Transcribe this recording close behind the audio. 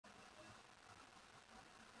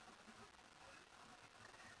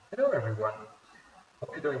Hello everyone,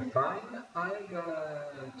 hope you're doing fine. I'm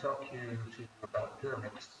gonna talk to you about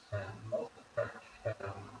Pyramix and multitrack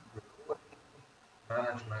recording,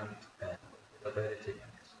 management, and of editing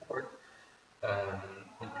and export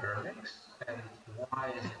in Pyramix, and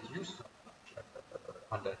why is it used so much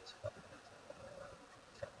on that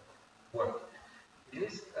work. It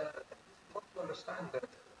is important to understand that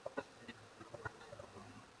obviously you record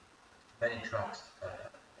many tracks,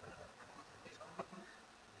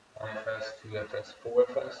 1FS, 2FS,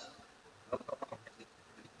 4FS.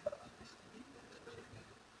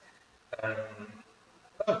 Um,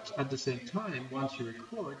 but at the same time, once you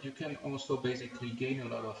record, you can also basically gain a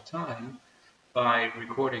lot of time by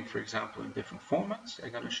recording, for example, in different formats.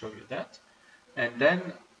 I'm going to show you that. And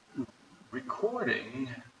then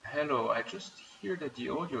recording, hello, I just hear that the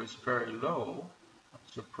audio is very low. I'm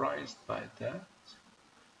surprised by that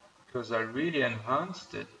because I really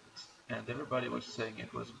enhanced it and everybody was saying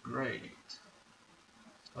it was great.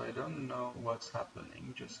 So I don't know what's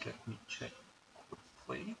happening. Just let me check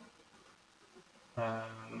quickly. I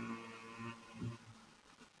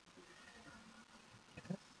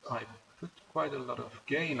put quite a lot of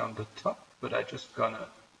gain on the top, but I just gonna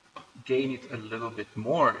gain it a little bit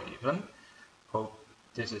more even. Hope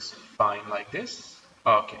this is fine like this.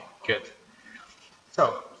 Okay, good.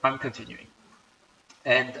 So I'm continuing.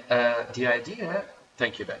 And the idea,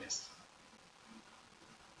 thank you, Dennis.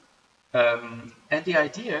 And the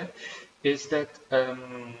idea is that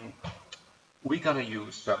we're gonna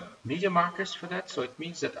use some media markers for that. So it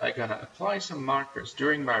means that I'm gonna apply some markers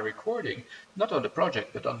during my recording, not on the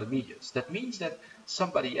project, but on the medias. That means that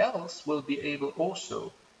somebody else will be able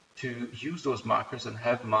also to use those markers and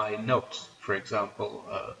have my notes. For example,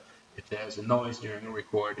 if there's a noise during a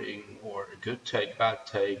recording, or a good take, bad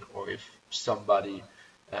take, or if somebody,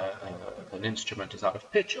 an instrument is out of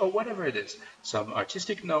pitch, or whatever it is, some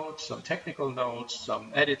artistic notes, some technical notes,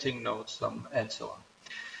 some editing notes, and so on.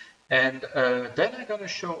 And then I'm going to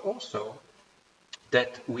show also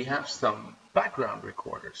that we have some background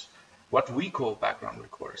recorders, what we call background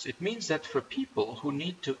recorders. It means that for people who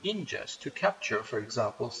need to ingest, to capture, for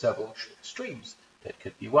example, several streams, that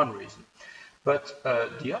could be one reason. But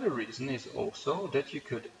the other reason is also that you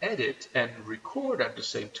could edit and record at the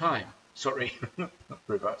same time. Sorry,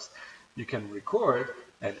 reverse. You can record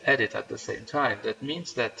and edit at the same time. That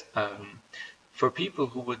means that for people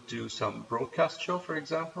who would do some broadcast show, for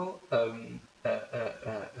example, in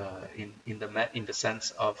the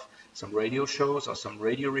sense of some radio shows or some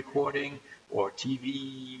radio recording or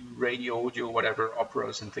TV, radio, audio, whatever,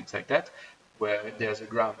 operas and things like that, where there's a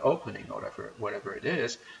ground opening or whatever it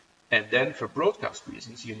is, and then for broadcast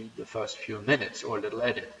reasons, you need the first few minutes or a little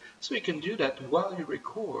edit. So you can do that while you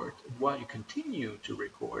record, while you continue to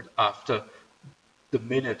record after the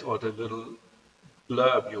minute or the little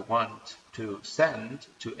blurb you want to send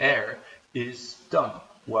to air is done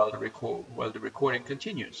while the recording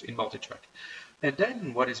continues in multitrack. And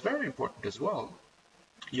then what is very important as well,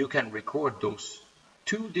 you can record those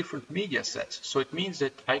two different media sets. So it means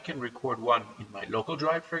that I can record one in my local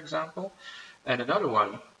drive, for example, and another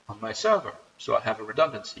one on my server. So I have a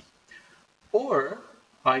redundancy. Or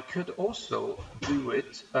I could also do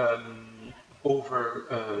it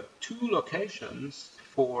over two locations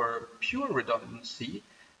for pure redundancy,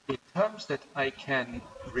 in terms that I can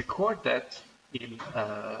record that in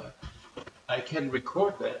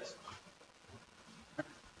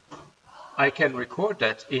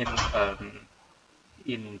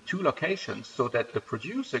in two locations, so that the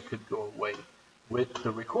producer could go away with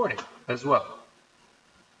the recording as well.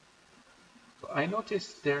 So I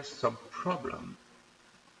noticed there's some problem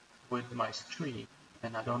with my stream,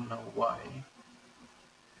 and I don't know why.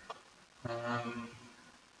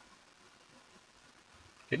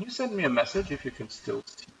 Can you send me a message if you can still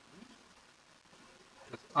see me?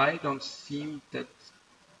 Because I don't seem that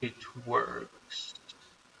it works.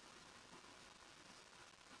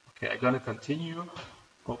 Okay, I'm gonna continue.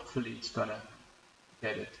 Hopefully it's gonna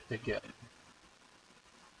get it again.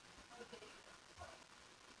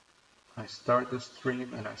 I start the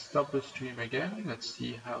stream and I stop the stream again. Let's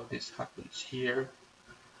see how this happens here.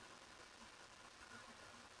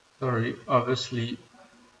 Sorry, obviously.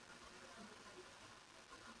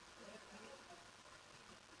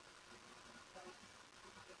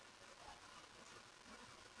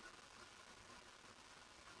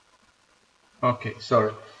 Okay,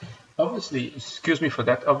 sorry. Obviously, excuse me for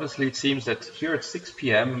that. Obviously, it seems that here at 6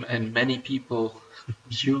 p.m. and many people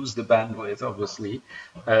use the bandwidth, obviously,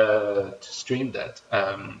 to stream that.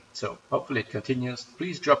 So hopefully it continues.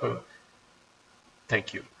 Please drop a,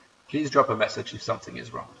 thank you. Please drop a message if something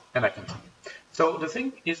is wrong, and I continue. So the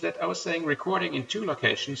thing is that I was saying recording in 2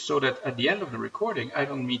 locations so that at the end of the recording, I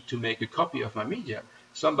don't need to make a copy of my media.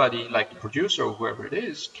 Somebody like the producer or whoever it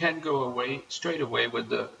is can go away straight away with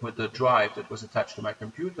the drive that was attached to my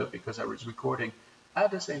computer, because I was recording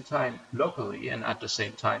at the same time locally and at the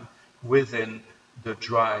same time within the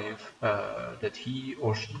drive that he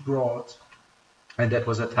or she brought, and that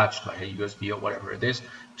was attached by a USB or whatever it is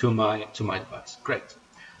to my device. Great.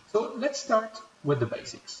 So let's start with the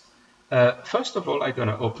basics. First of all, I'm going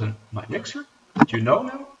to open my mixer that you know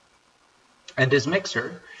now. And this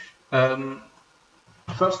mixer,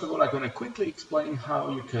 first of all, I'm going to quickly explain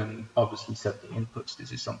how you can obviously set the inputs.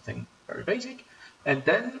 This is something very basic. And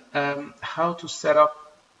then how to set up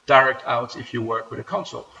direct outs if you work with a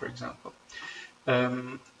console, for example.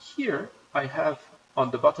 Here I have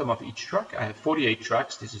on the bottom of each track, I have 48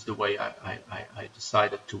 tracks. This is the way I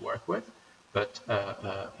decided to work with. But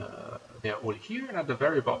they're all here, and at the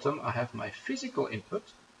very bottom I have my physical input.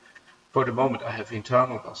 For the moment I have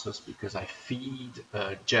internal buses because I feed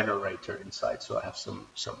a generator inside, so I have some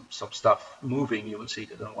stuff moving. You will see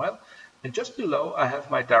that in a while. And just below I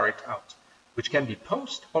have my direct out, which can be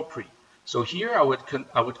post or pre. So here I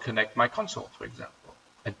would connect my console, for example,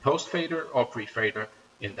 and post fader or pre fader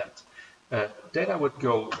in that. Then I would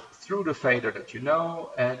go through the fader that you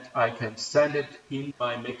know, and I can send it in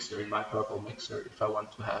my mixer, in my purple mixer, if I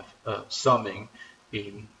want to have summing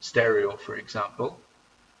in stereo, for example,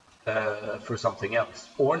 for something else,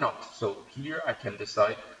 or not. So here I can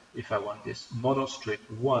decide if I want this monostrip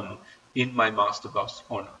 1 in my master bus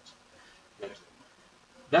or not. Good.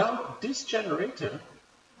 Now this generator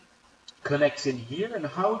connects in here, and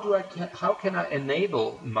how can I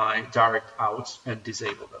enable my direct outs and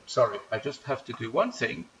disable them? Sorry, I just have to do one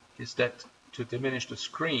thing, is that to diminish the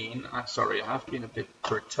screen. I'm sorry, I have been a bit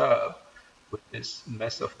perturbed with this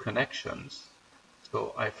mess of connections,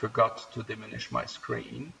 so I forgot to diminish my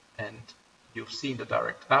screen, and you've seen the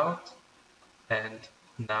direct out, and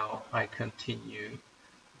now I continue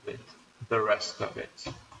with the rest of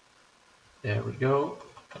it. There we go,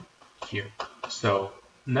 here. So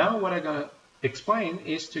now what I'm going to explain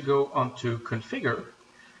is to go on to configure,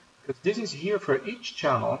 because this is here for each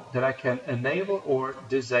channel that I can enable or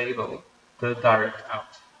disable the direct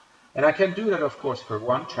out. And I can do that, of course, for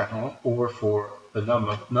one channel or for a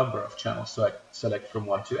number of channels. So I select from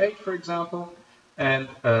 1 to 8, for example, and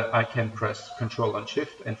I can press Control and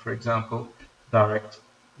Shift and, for example, direct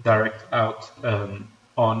out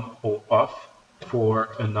on or off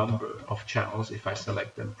for a number of channels if I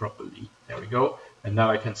select them properly. There we go. And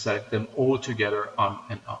now I can select them all together on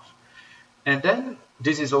and off. And then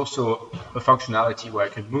this is also a functionality where I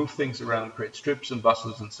can move things around, create strips and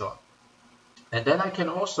buses and so on. And then I can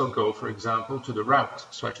also go, for example, to the route.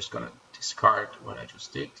 So I'm just going to discard what I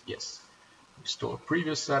just did. Yes, restore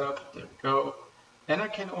previous setup. There we go. And I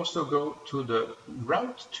can also go to the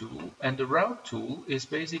route tool. And the route tool is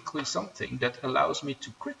basically something that allows me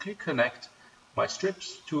to quickly connect my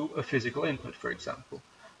strips to a physical input, for example,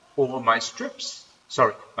 or my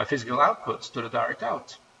physical outputs to the direct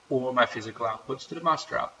out, or my physical outputs to the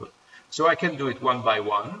master output. So I can do it one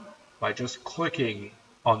by just clicking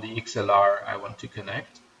on the XLR I want to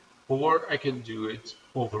connect, or I can do it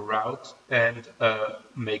over route and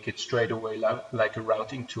make it straight away like a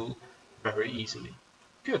routing tool very easily.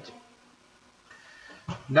 Good.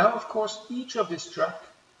 Now, of course, each of this track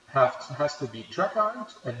has to be track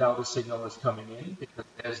armed, and now the signal is coming in because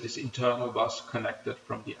there's this internal bus connected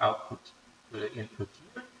from the output to the input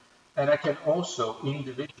here. And I can also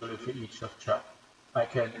individually for each of track, I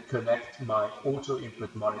can connect my auto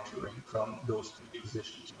input monitoring from those 2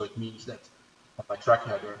 positions. So it means that on my track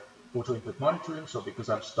header, auto input monitoring, so because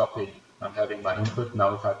I'm stopping, I'm having my input.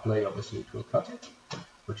 Now if I play, obviously it will cut it,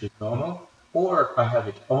 which is normal. Or I have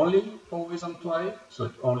it only always on play, so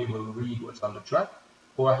it only will read what's on the track.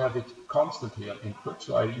 Or I have it constantly on input,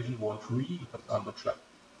 so I even won't read what's on the track.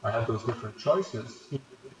 I have those different choices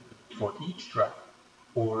for each track,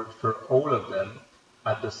 or for all of them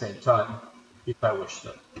at the same time, if I wish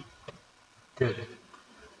so. Good.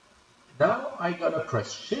 Now I'm gonna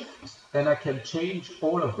press Shift, and I can change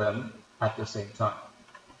all of them at the same time.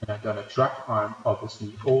 And I'm gonna track arm,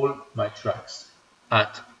 obviously, all my tracks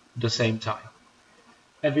at the same time.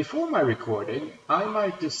 And before my recording, I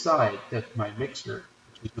might decide that my mixer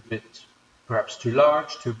is a bit perhaps too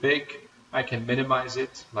large, too big. I can minimize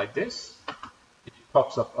it like this. It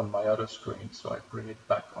pops up on my other screen, so I bring it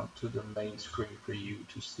back onto the main screen for you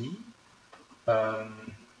to see. There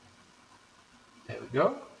we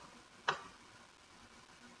go.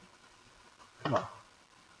 Come on.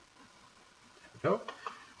 There we go.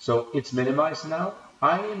 So it's minimized now.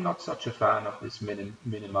 I am not such a fan of this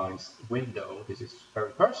minimized window. This is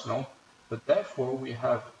very personal, but therefore we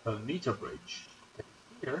have a meter bridge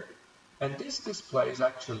here, and this displays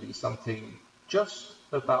actually something just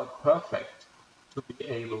about perfect to be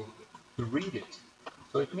able to read it.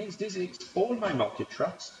 So it means this is all my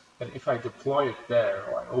multi-tracks, and if I deploy it there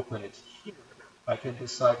or I open it here, I can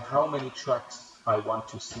decide how many tracks I want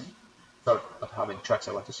to see. Sorry, not how many tracks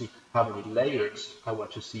I want to see, how many layers I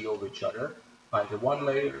want to see over each other, either one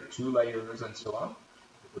layer, two layers, and so on,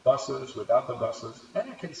 with the buses, without the buses,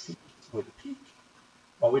 and I can see it with peak,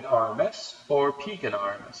 or with RMS, or peak and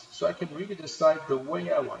RMS. So I can really decide the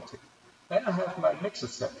way I want it. Then I have my mixer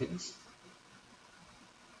settings.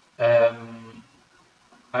 I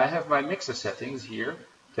have my mixer settings here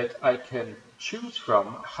that I can choose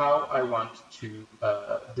from how I want to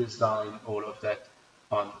design all of that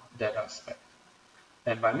on that aspect.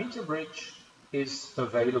 And my meter bridge is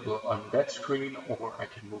available on that screen, or I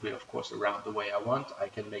can move it, of course, around the way I want. I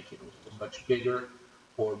can make it much bigger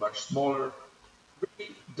or much smaller,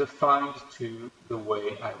 really defined to the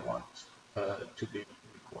way I want to be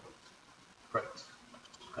recorded. Great.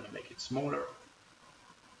 I'm going to make it smaller.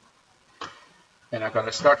 And I'm going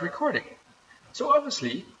to start recording. So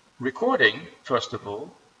obviously, recording, first of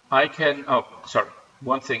all, I can,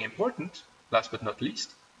 one thing important, last but not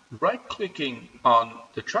least, right-clicking on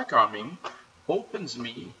the track arming opens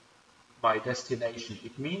me my destination.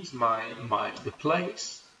 It means the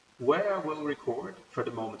place where I will record for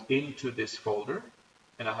the moment into this folder.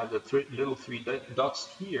 And I have the little three dots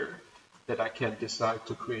here that I can decide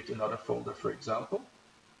to create another folder, for example.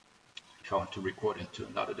 If I want to record into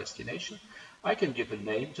another destination, I can give a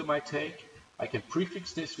name to my take. I can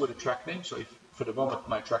prefix this with a track name. So if for the moment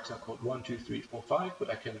my tracks are called 1, 2, 3, 4, 5,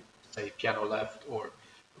 but I can say piano left or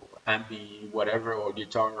ambi whatever, or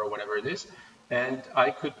guitar or whatever it is. And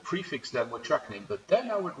I could prefix them with track name, but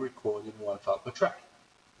then I would record in one file per track,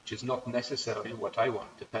 which is not necessarily what I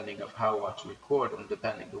want, depending on how I want to record and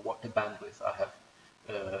depending on what the bandwidth I have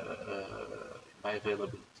my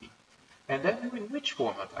availability. And then in which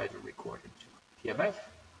format I will record into. PMF,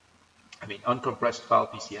 I mean uncompressed file,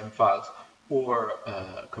 PCM files, or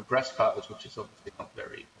compressed files, which is obviously not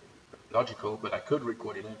very logical, but I could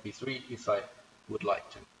record in MP3 if I would like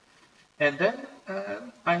to. And then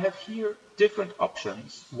I have here different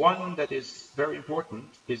options. One that is very important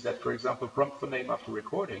is that, for example, prompt for name after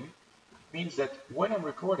recording means that when I'm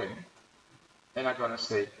recording, and I'm going to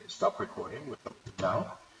say stop recording, which I'm doing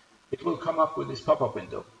now, it will come up with this pop-up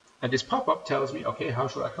window. And this pop-up tells me, okay, how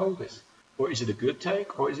should I call this? Or is it a good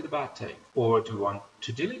take, or is it a bad take? Or do you want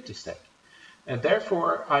to delete this take? And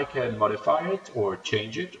therefore, I can modify it, or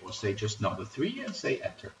change it, or say just number 3 and say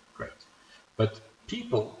enter. Great. But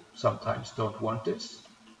people sometimes don't want this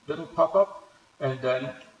little pop-up, and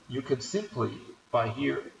then you can simply, by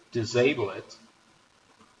here, disable it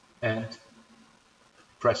and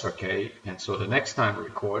press OK. And so the next time I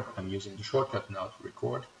record, I'm using the shortcut now to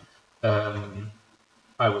record,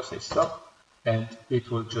 I will say stop, and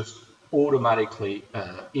it will just automatically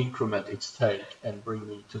increment its take and bring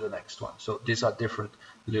me to the next one. So these are different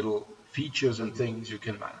little features and things you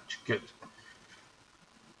can manage. Good.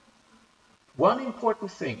 One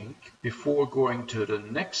important thing before going to the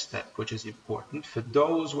next step, which is important for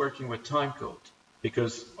those working with timecode,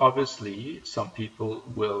 because obviously some people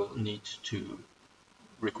will need to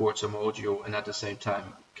record some audio and at the same time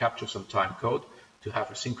capture some timecode to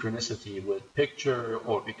have a synchronicity with picture,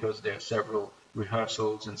 or because there are several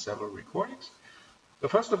rehearsals and several recordings. So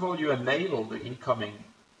first of all, you enable the incoming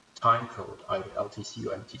timecode, either LTC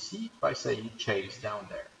or MTC, by saying chase down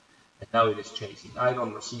there. And now it is chasing. I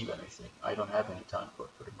don't receive anything. I don't have any timecode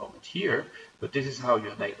for the moment here, but this is how you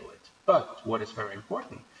enable it. But what is very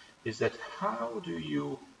important is that how do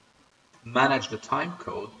you manage the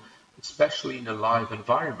timecode, especially in a live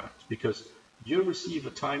environment? Because you receive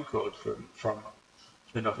a timecode from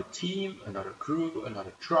another team, another crew,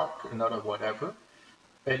 another truck, another whatever,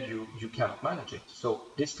 and you cannot manage it. So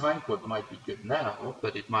this timecode might be good now,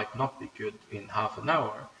 but it might not be good in half an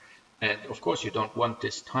hour. And of course, you don't want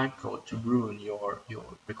this timecode to ruin your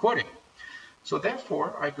recording. So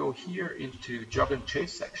therefore, I go here into jog and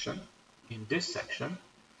chase section, in this section,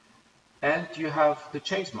 and you have the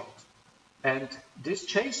chase mode. And this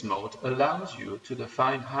chase mode allows you to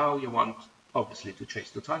define how you want, obviously, to chase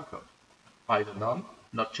the timecode. Either none,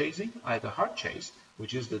 not chasing, either hard chase,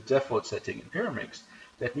 which is the default setting in Pyramix.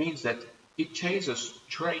 That means that it chases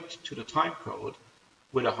straight to the timecode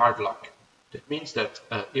with a hard lock. That means that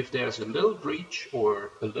if there's a little breach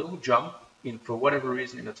or a little jump in for whatever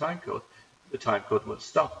reason in the timecode will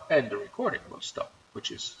stop and the recording will stop,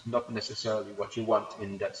 which is not necessarily what you want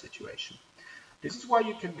in that situation. This is why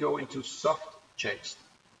you can go into soft chase.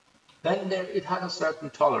 Then there, it has a certain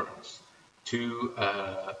tolerance to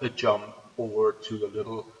a jump or to a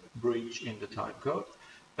little breach in the time code.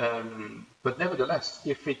 But nevertheless,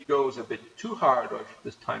 if it goes a bit too hard or if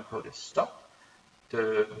the time code is stopped,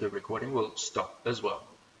 the recording will stop as well.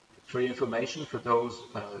 For information, for those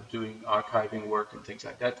doing archiving work and things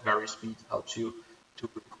like that, VariSpeed helps you to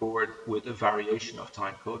record with a variation of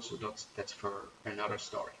time code, so that's for another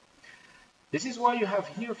story. This is why you have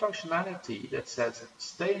here functionality that says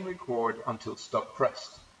stay and record until stop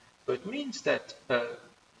pressed. So it means that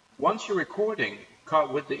once you're recording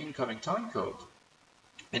with the incoming time code,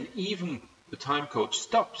 and even the time code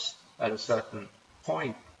stops at a certain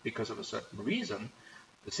point because of a certain reason,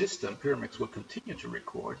 the system, Pyramix, will continue to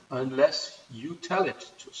record unless you tell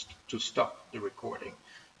it to stop the recording.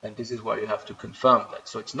 And this is why you have to confirm that.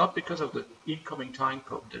 So it's not because of the incoming time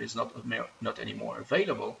code that is not anymore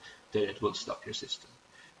available that it will stop your system.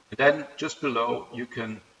 And then just below, you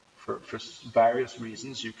can, for various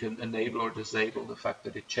reasons, you can enable or disable the fact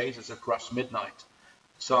that it chases across midnight.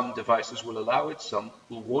 Some devices will allow it, some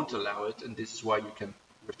won't allow it, and this is why you can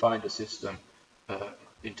refine the system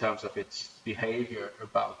in terms of its behavior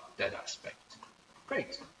about that aspect.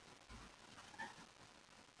 Great.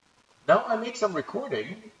 Now I made some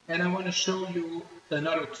recording, and I want to show you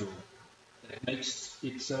another tool that makes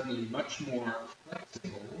it certainly much more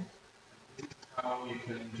flexible. This is how you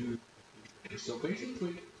can do it. So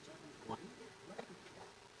basically,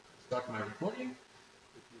 start my recording.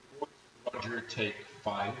 Roger, take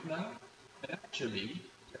 5 now. And actually,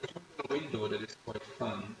 there's a window that is quite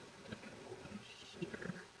fun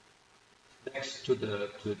here, next to the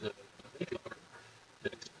logger,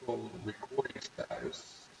 that is called recording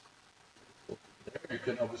status. So there you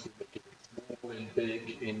can obviously make it small and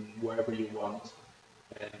big in wherever you want,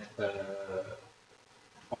 and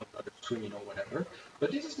on another screen or whatever.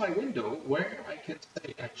 But this is my window where I can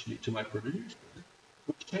say actually to my producer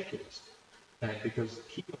which take it is. And because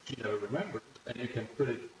he or she never remembers, and you can put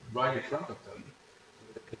it right in front of them,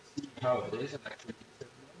 so they can see how it is, and actually say,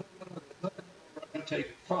 no, you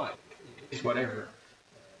take 5, it's whatever.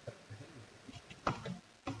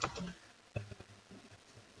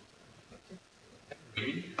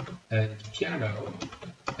 And piano,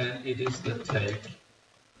 and it is the take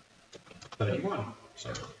 31.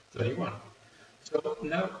 Sorry, 31. So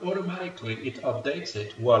now automatically it updates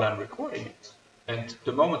it while I'm recording it. And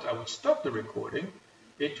the moment I would stop the recording,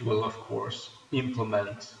 it will, of course,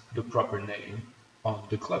 implement the proper name on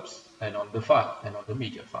the clips and on the file and on the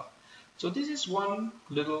media file. So this is one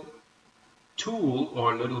little tool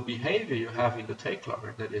or little behavior you have in the take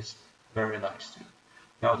logger that is very nice too.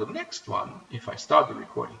 Now the next one, if I start the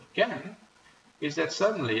recording again, is that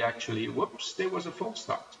suddenly actually, whoops, there was a false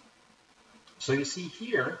start. So you see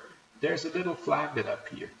here, there's a little flag that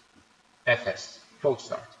appeared, FS, false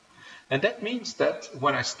start. And that means that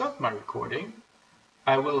when I stop my recording,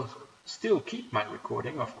 I will still keep my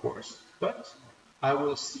recording, of course, but I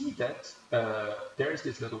will see that there is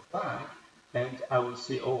this little flag, and I will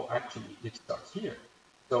see, oh, actually, it starts here.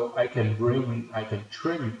 So I can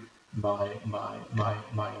trim my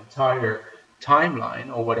entire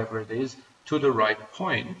timeline or whatever it is to the right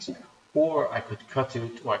point, or I could cut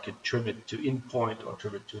it, or I could trim it to in point, or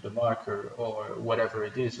trim it to the marker, or whatever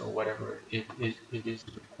it is, or whatever it is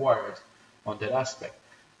required on that aspect.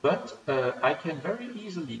 But I can very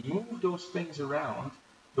easily move those things around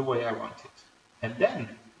the way I want it. And then,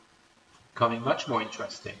 becoming much more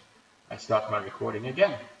interesting, I start my recording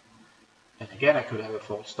again. And again, I could have a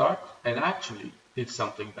false start, and actually, it's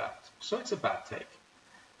something bad. So it's a bad take.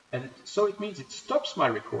 And so it means it stops my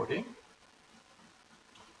recording.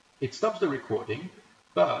 It stops the recording,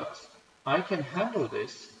 but I can handle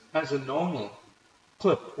this as a normal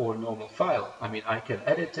clip or normal file. I mean, I can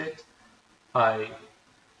edit it.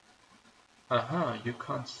 You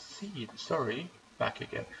can't see it. Sorry, back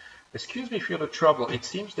again. Excuse me for the trouble. It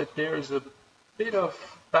seems that there is a bit of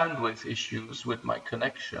bandwidth issues with my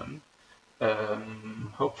connection.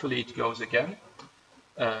 Hopefully it goes again.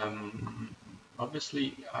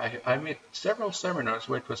 Obviously, I made several seminars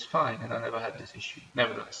where it was fine and I never had this issue.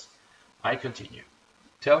 Nevertheless, I continue.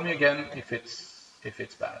 Tell me again if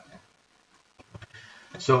it's bad.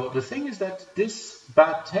 So the thing is that this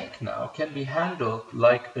bad take now can be handled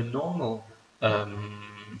like a normal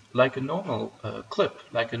clip,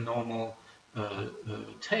 like a normal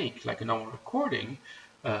take, like a normal recording.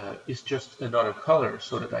 Is just another color,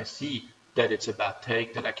 so that I see that it's a bad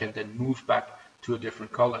take, that I can then move back to a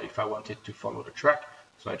different color if I wanted to follow the track.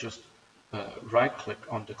 So I just right click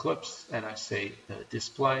on the clips and I say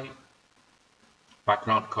display,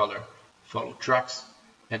 background color, follow tracks,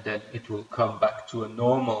 and then it will come back to a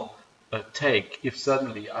normal take if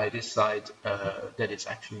suddenly I decide that it's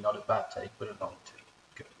actually not a bad take, but a long take.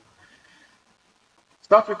 Good.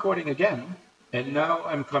 Start recording again, and now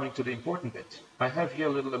I'm coming to the important bit. I have here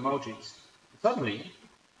little emojis. Suddenly,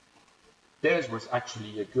 theirs was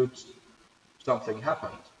actually a good something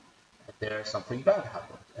happened, and there something bad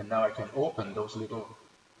happened, and now I can open those little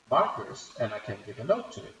markers and I can give a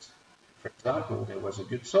note to it. For example, there was a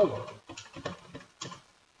good solo.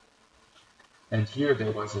 And here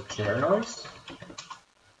there was a chair noise.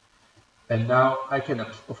 And now I can,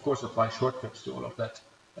 of course, apply shortcuts to all of that.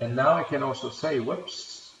 And now I can also say,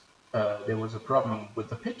 whoops, there was a problem with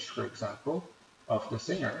the pitch, for example, of the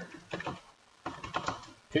singer.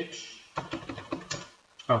 Pitch.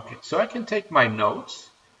 Okay, so I can take my notes,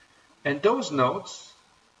 and those notes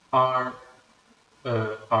are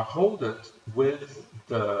holded with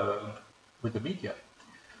the media.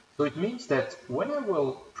 So it means that when I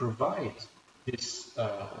will provide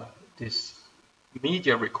this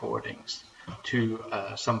media recordings to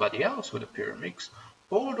somebody else with a Pyramix,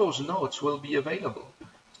 all those notes will be available.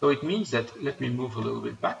 So it means that, let me move a little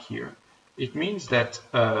bit back here. It means that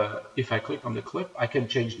if I click on the clip, I can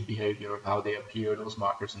change the behavior of how they appear, those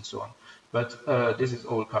markers and so on. But this is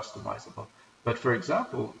all customizable. But for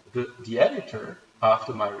example, the editor,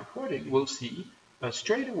 after my recording, will see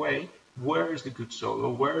straight away where is the good solo,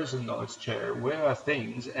 where is the noise chair, where are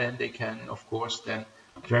things, and they can, of course, then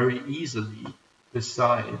very easily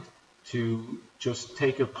decide to just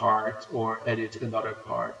take a part or edit another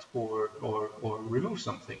part or remove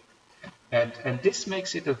something. And this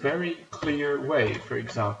makes it a very clear way, for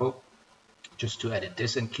example, just to edit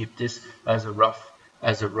this and keep this as a rough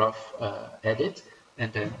edit,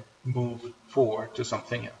 and then move forward to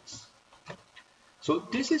something else. So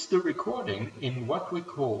this is the recording in what we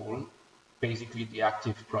call basically the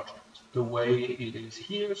active project, the way it is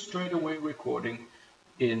here, straight away recording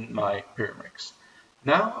in my Pyramix.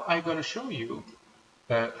 Now I'm going to show you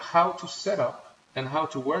how to set up and how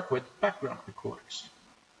to work with background recorders.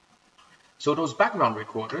 So those background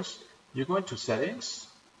recorders, you go into settings,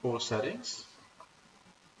 all settings,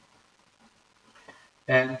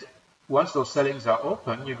 and once those settings are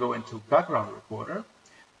open, you go into background recorder,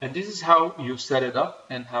 and this is how you set it up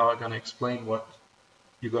and how I'm going to explain what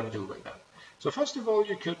you're going to do with that. So first of all,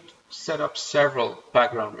 you could set up several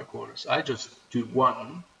background recorders. I just do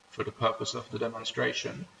one for the purpose of the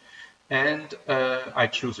demonstration, and I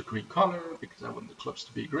choose a green color because I want the clips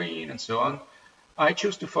to be green and so on. I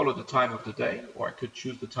choose to follow the time of the day, or I could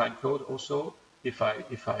choose the time code also if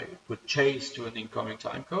I would chase to an incoming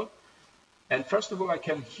time code. And first of all, I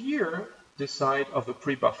can here decide of a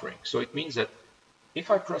pre-buffering. So it means that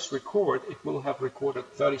if I press record, it will have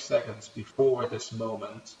recorded 30 seconds before this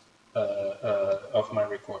moment of my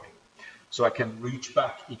recording. So I can reach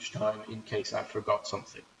back each time in case I forgot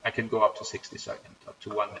something. I can go up to 60 seconds, up to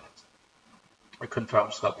 1 minute. I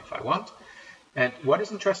confirm stop if I want. And what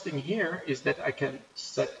is interesting here is that I can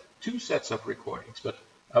set 2 sets of recordings, but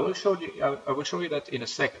I will show you that in a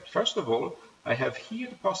second. First of all, I have here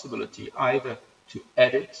the possibility either to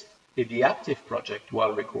edit in the active project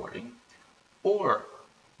while recording or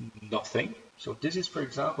nothing. So this is, for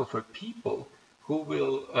example, for people who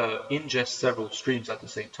will ingest several streams at the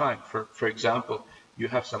same time. For example, you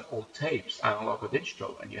have some old tapes, analog or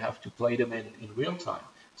digital, and you have to play them in real time.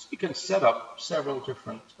 So you can set up several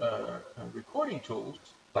different recording tools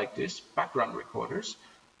like this, background recorders,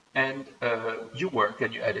 and you work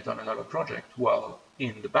and you edit on another project while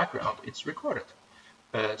in the background it's recorded.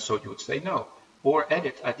 So you would say no. Or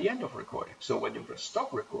edit at the end of recording. So when you press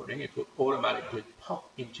stop recording, it will automatically pop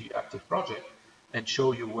into your active project and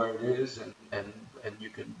show you where it is, and you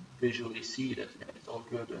can visually see that it's all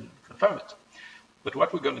good and confirm it. But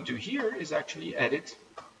what we're going to do here is actually edit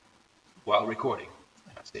while recording.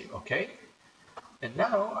 And I say OK. And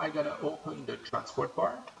now I'm going to open the transport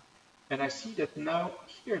bar, and I see that now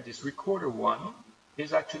here this recorder 1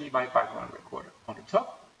 is actually my background recorder. On the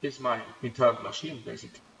top is my internal machine,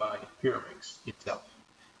 basically my Pyramix itself.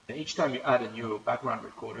 And each time you add a new background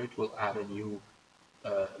recorder, it will add a new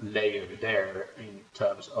layer there in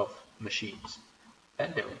terms of machines.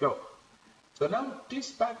 And there we go. So now this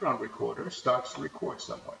background recorder starts to record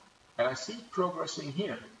somewhere. And I see it progressing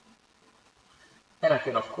here. And I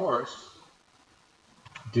can, of course,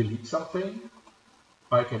 delete something.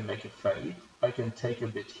 I can make it fade. I can take a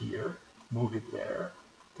bit here, move it there,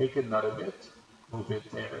 take another bit, move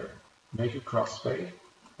it there, make a crossfade,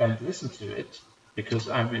 and listen to it because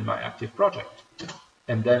I'm in my active project.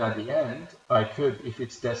 And then at the end, I could, if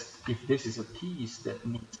this is a piece that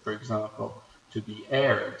needs, for example, to be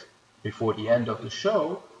aired before the end of the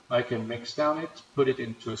show, I can mix down it, put it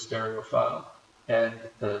into a stereo file, and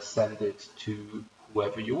send it to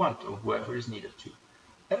whoever you want or whoever is needed to.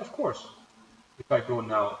 And of course, if I go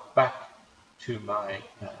now back to my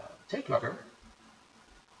tape logger,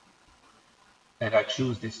 and I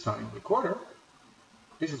choose this time recorder,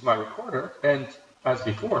 this is my recorder, and as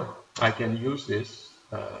before, I can use this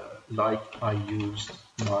like I used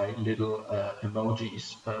my little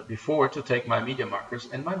emojis before to take my media markers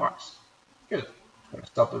and my marks. Good. I'm going to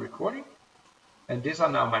stop the recording. And these are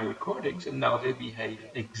now my recordings, and now they behave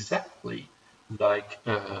exactly like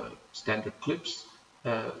standard clips,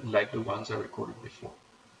 like the ones I recorded before.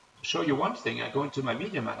 To show you one thing, I go into my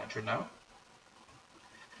media manager now.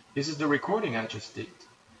 This is the recording I just did.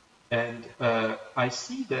 And I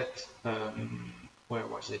see that, where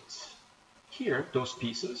was it? Here, those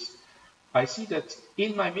pieces. I see that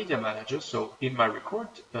in my media manager, so in my record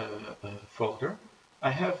folder, I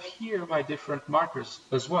have here my different markers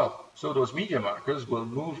as well. So those media markers will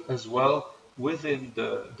move as well within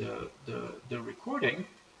the recording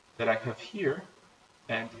that I have here.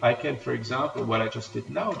 And I can, for example, what I just did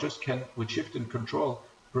now, just can, with Shift and Control,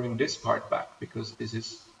 bring this part back because this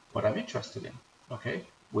is what I'm interested in, okay?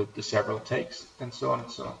 With the several takes and so on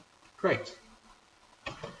and so on. Great.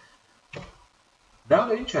 Now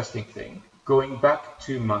the interesting thing, going back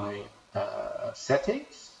to my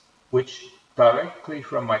settings, which directly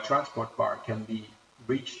from my transport bar can be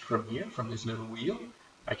reached from here, from this little wheel,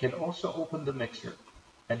 I can also open the mixer.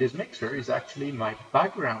 And this mixer is actually my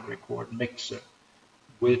background record mixer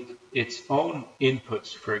with its own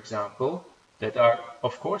inputs, for example, that are,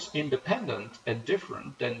 of course, independent and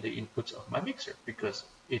different than the inputs of my mixer because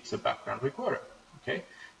it's a background recorder, okay?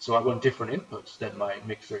 So I want different inputs than my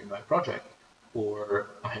mixer in my project, or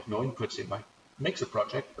I have no inputs in my mixer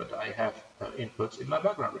project, but I have inputs in my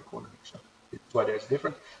background recorder mixer. It's why there's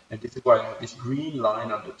different, and this is why I have this green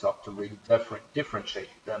line on the top to really differentiate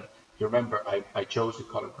them. You remember, I chose the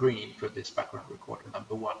color green for this background recorder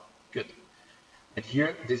number 1. Good. And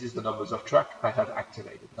here, this is the numbers of track I have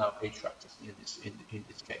activated. Now 8 tracks in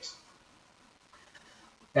this case.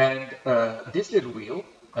 And this little wheel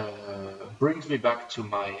brings me back to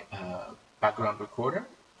my background recorder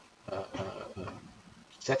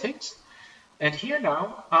settings. And here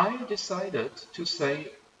now, I decided to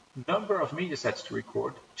say number of media sets to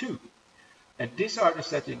record 2. And these are the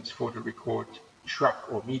settings for the record track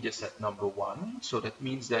or media set number 1. So that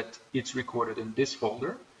means that it's recorded in this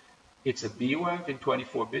folder. It's a BWAV in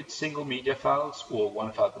 24-bit single media files, or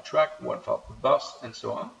 1 file per track, 1 file per bus, and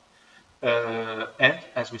so on. And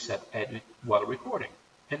as we said, edit while recording.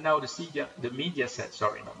 And now the media set,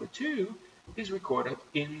 number 2, is recorded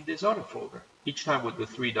in this other folder. Each time with the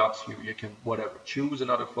 3 dots here, you can whatever, choose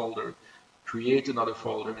another folder, create another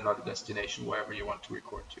folder, another destination, wherever you want to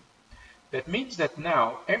record to. That means that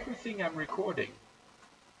now everything I'm recording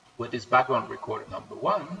with this background recorder number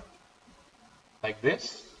 1, like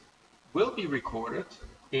this, will be recorded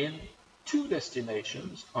in 2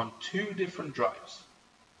 destinations on 2 different drives.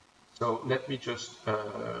 So let me just,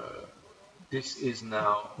 this is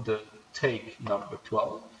now the take number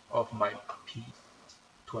 12 of my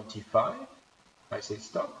P25. I say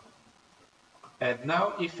stop. And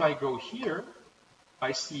now if I go here,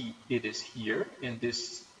 I see it is here in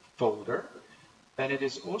this folder. And it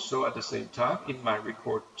is also at the same time in my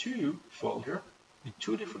record 2 folder in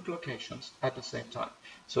 2 different locations at the same time.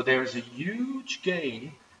 So there's a huge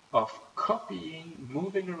gain of copying,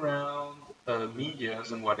 moving around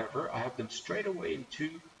medias and whatever. I have them straight away in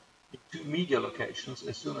two media locations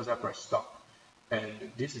as soon as I press stop.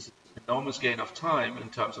 And this is an enormous gain of time in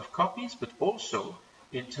terms of copies, but also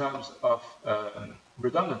in terms of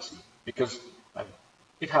redundancy, because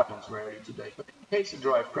it happens rarely today. But in case the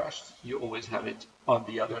drive crashed, you always have it on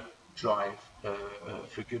the other drive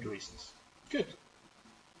for good reasons. Good.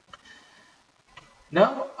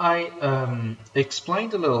 Now I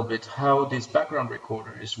explained a little bit how this background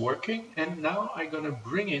recorder is working, and now I'm going to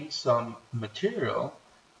bring in some material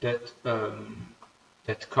that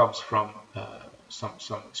that comes from just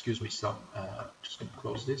going to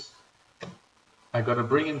close this. I'm going to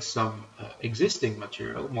bring in some existing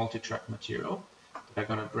material, multi-track material, that I'm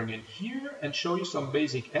going to bring in here and show you some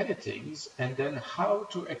basic editings and then how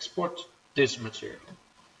to export this material.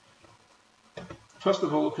 First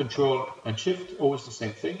of all, Control and Shift, always the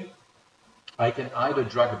same thing. I can either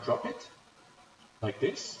drag and drop it, like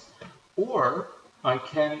this, or I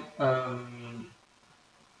can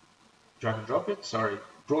drag and drop it, sorry,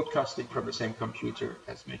 broadcasting from the same computer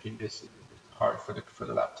as making this hard for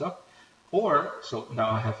the laptop. Or, so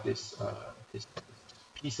now I have this, this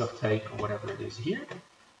piece of tape or whatever it is here,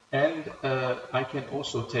 And I can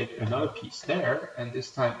also take another piece there, and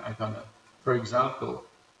this time I'm gonna, for example,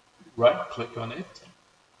 right click on it,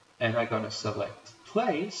 and I'm gonna select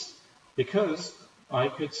place, because I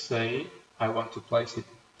could say I want to place it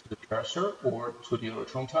to the cursor or to the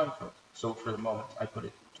original timecode. So for the moment I put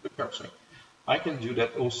it to the cursor. I can do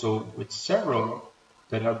that also with several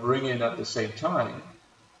that I bring in at the same time,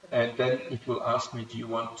 and then it will ask me, do you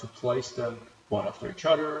want to place them one after each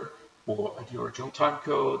other, or at the original time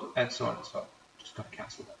code, and so on and so on. Just gonna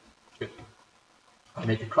cancel that. Good. I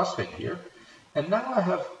make a crossfade here, and now I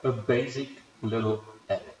have a basic little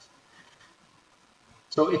edit.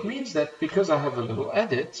 So it means that because I have a little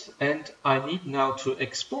edit, and I need now to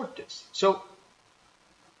export this. So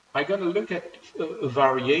I'm going to look at a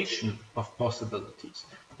variation of possibilities.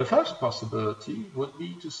 The first possibility would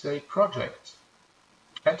be to say project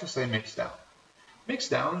and to say mixdown.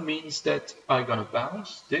 Mixdown means that I'm going to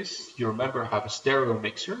bounce this. You remember I have a stereo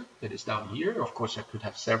mixer that is down here. Of course, I could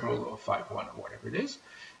have several or 5.1 or whatever it is.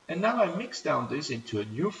 And now I mix down this into a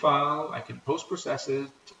new file. I can post-process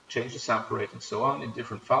it, change the sample rate and so on in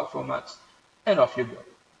different file formats, and off you go.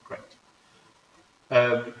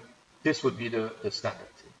 Great. This would be the standard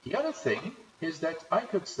thing. The other thing is that I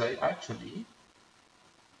could say, actually,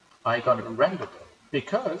 I'm going to render them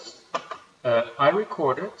because I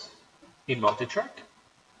recorded in multitrack.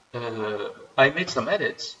 I made some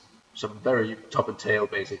edits, some very top and tail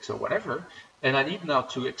basics or whatever, and I need now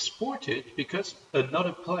to export it because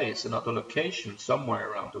another place, another location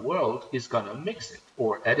somewhere around the world is going to mix it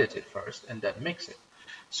or edit it first and then mix it.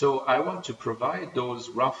 So I want to provide those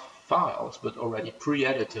rough files, but already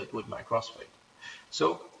pre-edited with my crossfade.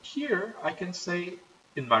 So here I can say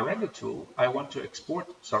in my render tool, I want to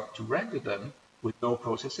to render them with no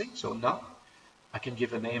processing, so none. I can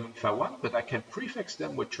give a name if I want, but I can prefix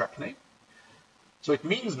them with track name. So it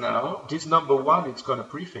means now this number 1 is going to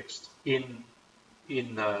prefix in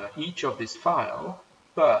each of this file,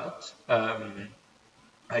 but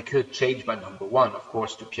I could change my number 1, of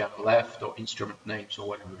course, to piano left or instrument names or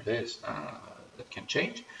whatever it is. That can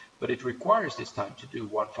change, but it requires this time to do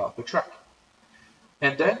 1 file per track.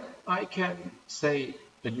 And then I can say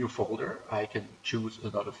a new folder. I can choose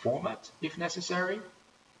another format if necessary.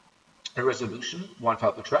 A resolution, 1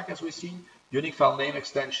 file per track, as we see. Unique file name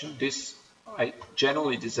extension. This I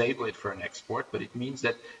generally disable it for an export, but it means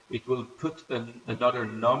that it will put another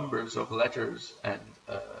numbers of letters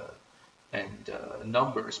and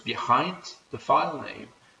numbers behind the file name,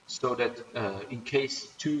 so that in case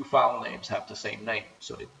 2 file names have the same name,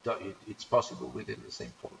 so it's possible within the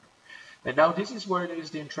same folder. And now this is where it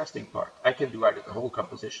is the interesting part. I can do either the whole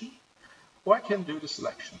composition, or I can do the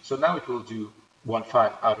selection. So now it will do 1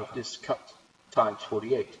 file out of this cut times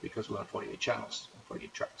 48, because we have 48 channels,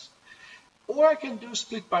 48 tracks. Or I can do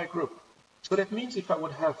split by group. So that means if I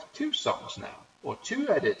would have 2 songs now, or 2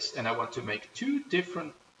 edits, and I want to make 2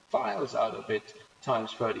 different files out of it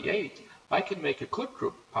times 38, I can make a clip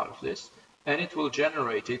group out of this, and it will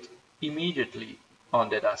generate it immediately on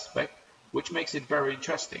that aspect, which makes it very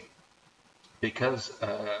interesting, because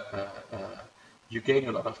you gain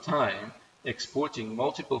a lot of time exporting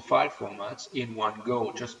multiple file formats in one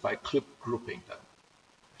go just by clip grouping them.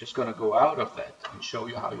 I'm just going to go out of that and show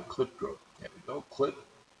you how you clip group. There we go, clip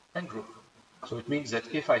and group. So it means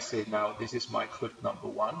that if I say now this is my clip number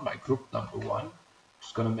 1, my group number 1, I'm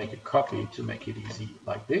just going to make a copy to make it easy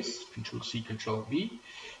like this, Control C, Control V,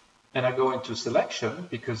 and I go into selection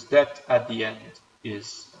because that at the end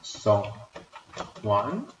is song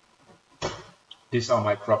 1. These are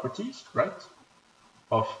my properties, right,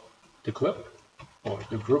 of the clip, or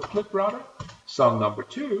the group clip rather, song number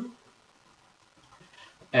 2,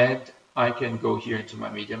 and I can go here into my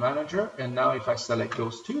media manager, and now if I select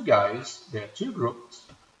those 2 guys, there are 2 groups,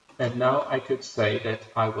 and now I could say that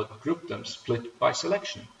I would group them split by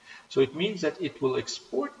selection. So it means that it will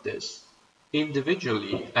export this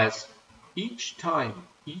individually, as each time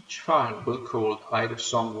each file will call either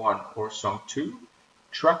song 1 or song 2,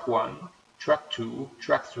 track 1, track 2,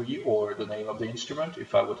 track 3, or the name of the instrument,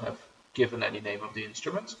 if I would have given any name of the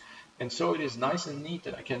instruments. And so it is nice and neat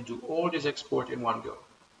that I can do all this export in one go.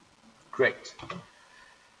 Great.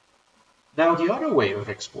 Now the other way of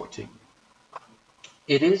exporting,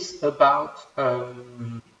 it is about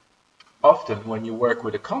often when you work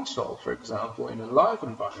with a console, for example, in a live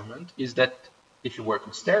environment, is that if you work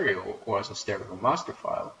in stereo or as a stereo master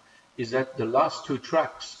file, is that the last 2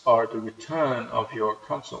 tracks are the return of your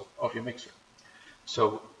console, of your mixer.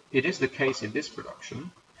 So it is the case in this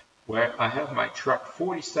production where I have my track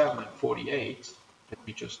 47 and 48. Let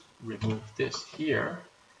me just remove this here.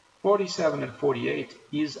 47 and 48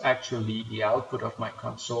 is actually the output of my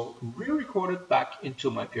console re-recorded back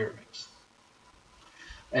into my Pyramix.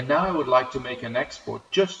 And now I would like to make an export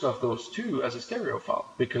just of those two as a stereo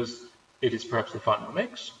file, because it is perhaps the final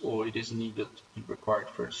mix, or it is needed and required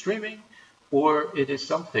for streaming, or it is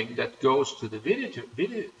something that goes to the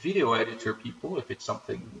video editor people, if it's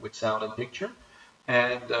something with sound and picture,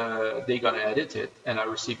 and they're going to edit it, and I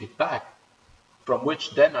receive it back, from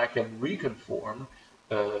which then I can reconform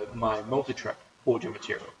my multitrack audio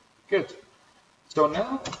material. Good. So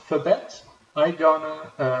now for that, I'm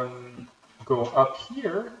gonna go up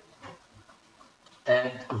here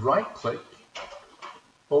and right click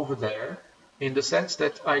over there, in the sense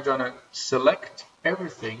that I'm gonna select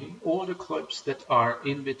everything, all the clips that are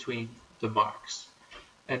in between the marks.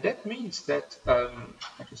 And that means that,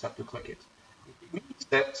 I just have to click it. It means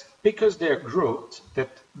that because they're grouped, that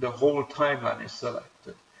the whole timeline is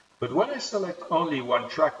selected. But when I select only one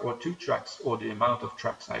track or two tracks, or the amount of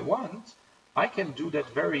tracks I want, I can do that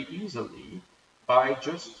very easily by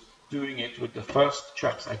just doing it with the first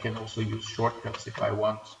tracks. I can also use shortcuts if I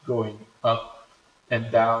want, going up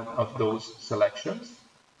and down of those selections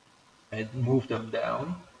and move them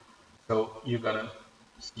down. So you're gonna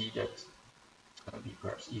see that it's gonna be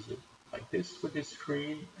perhaps easier like this with this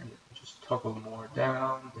screen, and just toggle more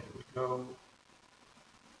down. There we go.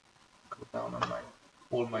 Go down on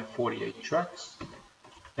all my 48 tracks,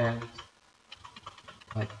 and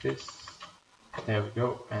like this. There we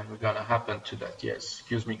go, and we're gonna happen to that. Yes,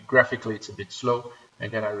 excuse me, graphically it's a bit slow.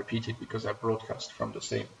 Again, I repeat it because I broadcast from the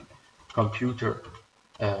same computer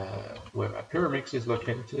where my Pyramix is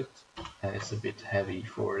located, and it's a bit heavy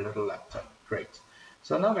for a little laptop. Great.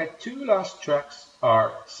 So now my two last tracks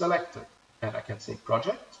are selected, and I can say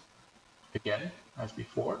project, again, as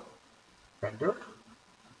before, render,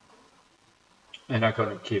 and I'm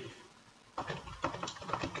gonna give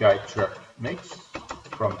guide track mix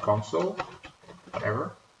from console,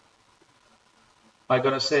 whatever. I'm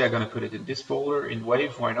gonna say I'm gonna put it in this folder in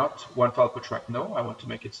wave. Why not? One file per track, no. I want to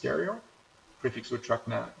make it stereo. Prefix with track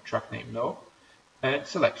name, no. And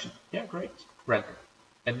selection, yeah, great. Render.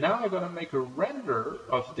 And now I'm gonna make a render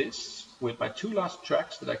of this with my two last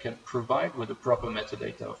tracks that I can provide with the proper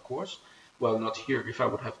metadata, of course. Well, not here. If I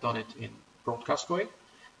would have done it in broadcast way,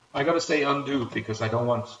 I gotta say undo because I don't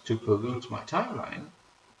want to pollute my timeline.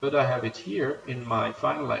 But I have it here in my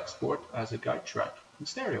final export as a guide track in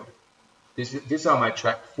stereo. These are my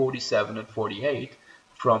track 47 and 48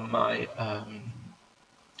 from my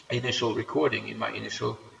initial recording, in my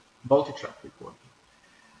initial multi-track recording.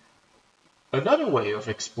 Another way of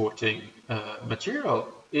exporting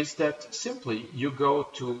material is that simply you go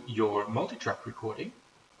to your multi-track recording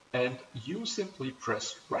and you simply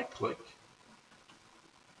press right-click.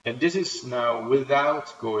 And this is now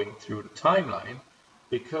without going through the timeline,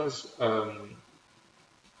 because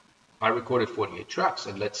I recorded 48 tracks,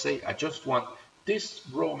 and let's say I just want this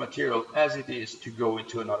raw material as it is to go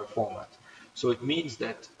into another format. So it means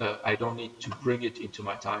that I don't need to bring it into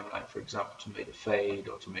my timeline, for example, to make a fade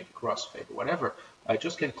or to make a crossfade or whatever. I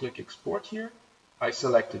just can click export here. I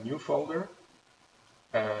select a new folder,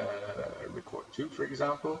 record 2, for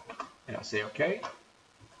example, and I say OK.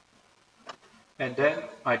 And then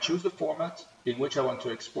I choose the format in which I want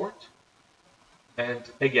to export. And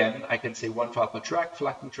again, I can say one file per track,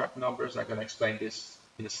 flatten track numbers. I'm going to explain this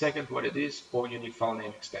in a second what it is, or unique file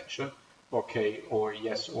name extension, OK, or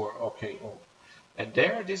yes, or OK, or. And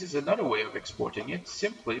there, this is another way of exporting it,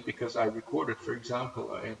 simply because I recorded, for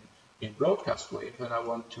example, in broadcast wave, and I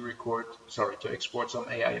want to export some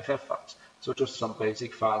AIFF files. So just some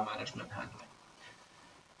basic file management handling.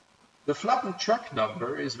 The flattened track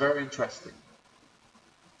number is very interesting.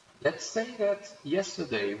 Let's say that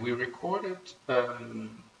yesterday we recorded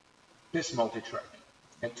this multi-track,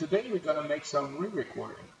 and today we're going to make some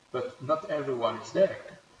re-recording, but not everyone is there.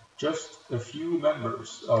 Just a few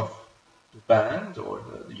members of the band or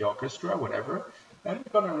the orchestra, whatever, and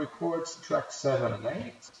we're going to record track 7 and 8,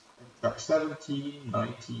 and track 17,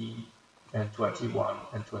 19, and 21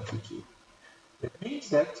 and 22. It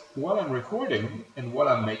means that while I'm recording and while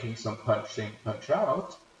I'm making some punch in, punch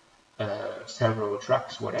out, several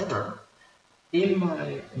tracks, whatever, in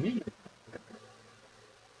my media,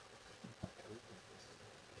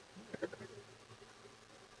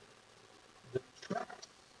 the tracks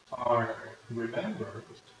are remembered.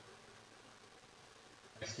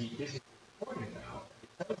 I see this is recording now.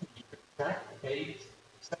 It tells me track 8,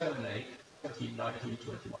 7, 8, 17, 19,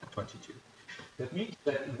 21, 22. That means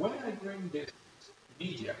that when I bring this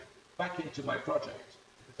media back into my project,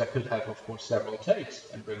 I could have, of course, several takes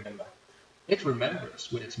and bring them back. It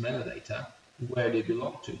remembers with its metadata where they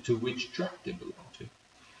belong to which track they belong to.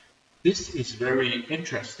 This is very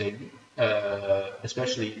interesting,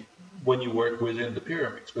 especially when you work within the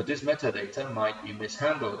Pyramix, but this metadata might be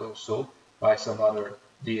mishandled also by some other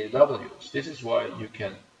DAWs. This is why you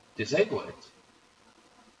can disable it.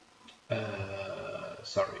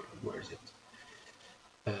 Sorry, where is it?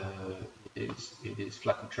 It is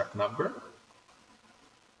flattened track number.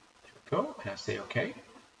 There we go, and I say OK.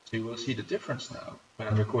 So you will see the difference now. When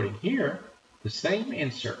I'm recording here, the same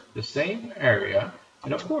insert, the same area,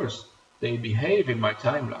 and of course, they behave in my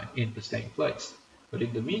timeline in the same place. But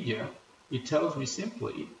in the media, it tells me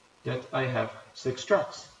simply that I have 6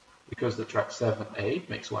 tracks, because the track 7, 8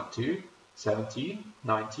 makes 1, 2, 17,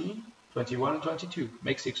 19, 21, and 22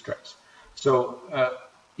 make 6 tracks. So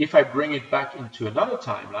if I bring it back into another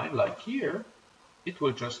timeline, like here, it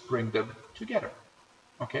will just bring them together.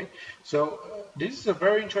 Okay, so this is a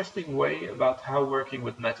very interesting way about how working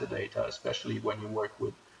with metadata, especially when you work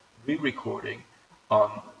with re-recording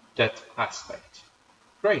on that aspect.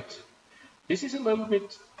 Great. This is a little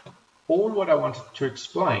bit all what I wanted to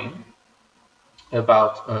explain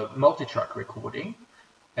about multi-track recording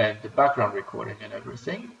and the background recording and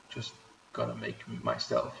everything. Just gonna make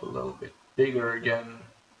myself a little bit bigger again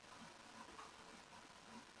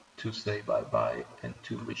to say bye-bye and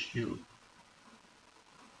to wish you,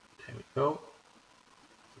 there we go,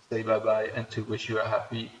 to say bye-bye and to wish you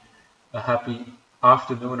a happy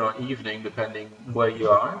afternoon or evening, depending where you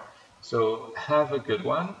are. So have a good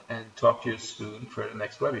one and talk to you soon for the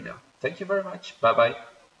next webinar. Thank you very much. Bye-bye.